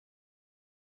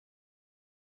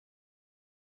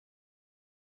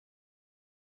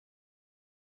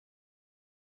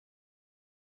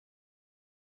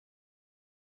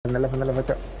On the left, watch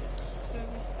out.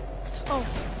 Oh.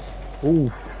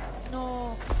 Ooh.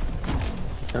 No.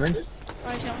 Coming?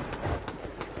 Right here.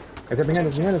 It's behind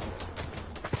us.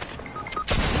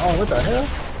 Oh, what the hell?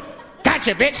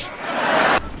 Gotcha, bitch!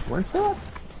 One shot.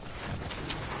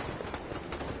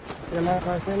 Stay alive,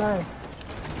 guys, stay alive.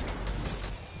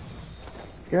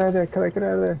 Get out of there, get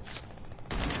out of there.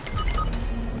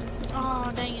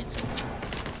 Oh, dang it.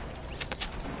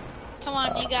 Come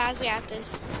on, you guys got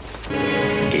this.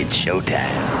 It's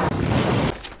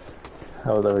showtime. I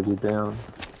was already down.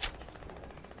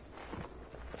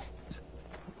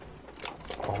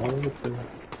 Oh,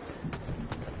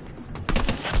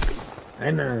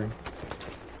 I know.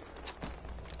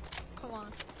 Come on.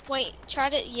 Wait, try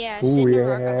to, yeah, Ooh, send the yeah.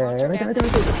 rocket launcher down there.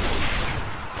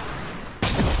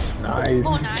 Nice.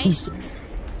 Oh, nice.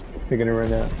 They're gonna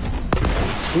run out.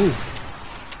 Ooh.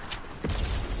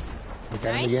 We got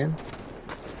him Nice. again.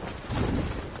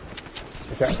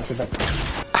 Watch out.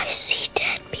 I see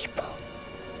dead people.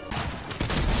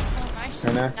 Oh, nice.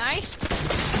 No. Nice.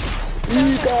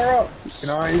 Carl!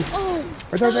 Nice. Oh,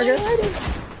 Watch out, nice.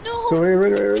 No. Go away.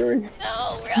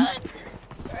 No, run.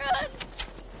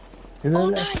 Run. Oh,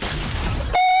 nice.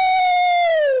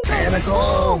 Mechanical.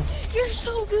 Oh, you're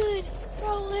so good.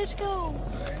 Bro, let's go.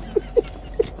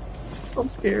 I'm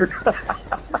scared.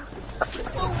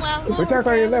 Oh, my Lord. Watch out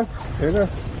on your left. There you go.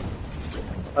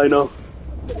 I know.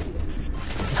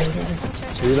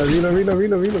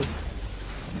 Reload.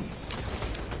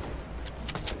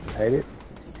 Hate it.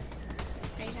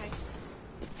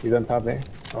 He's on top there.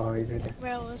 Oh, he's right there.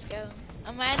 Bro, let's go.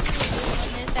 Imagine you just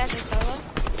win this as a solo.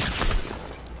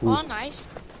 Ooh. Oh, nice.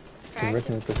 He's Cracked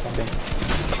rushing it. with the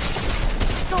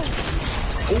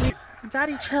fucking.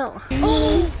 Daddy, chill.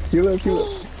 Oh, Kill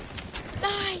him.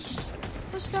 nice.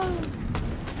 Let's go.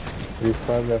 He's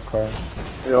five left car.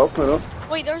 Yep.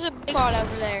 Wait, there's a big spot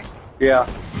over there. Yeah.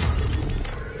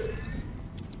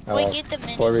 Wait, get the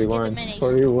minis. 41. Get the minis.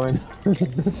 41.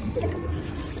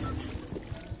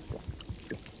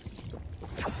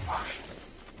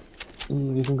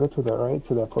 You can go to the right,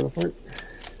 to that porta fort.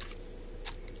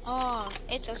 Oh,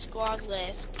 it's a squad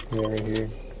lift. Yeah, right here.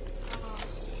 Oh,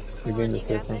 We're come getting on, the you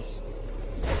got first one. this.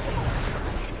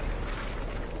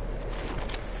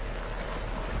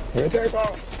 Here, take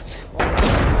off!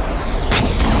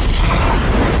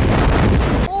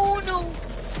 Oh no!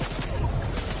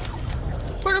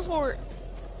 Porta fort.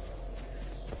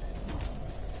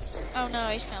 Oh no,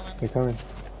 he's coming. They're coming.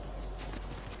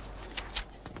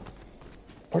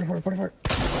 Porta fort.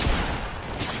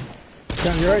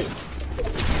 Down, you're right.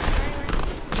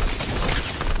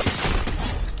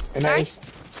 And Nice.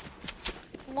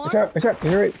 One. Watch out,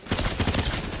 you're right.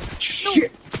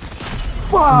 Shit.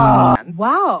 Fuck!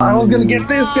 Wow. I was gonna get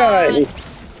this guy. Dang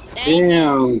it.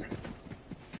 Damn.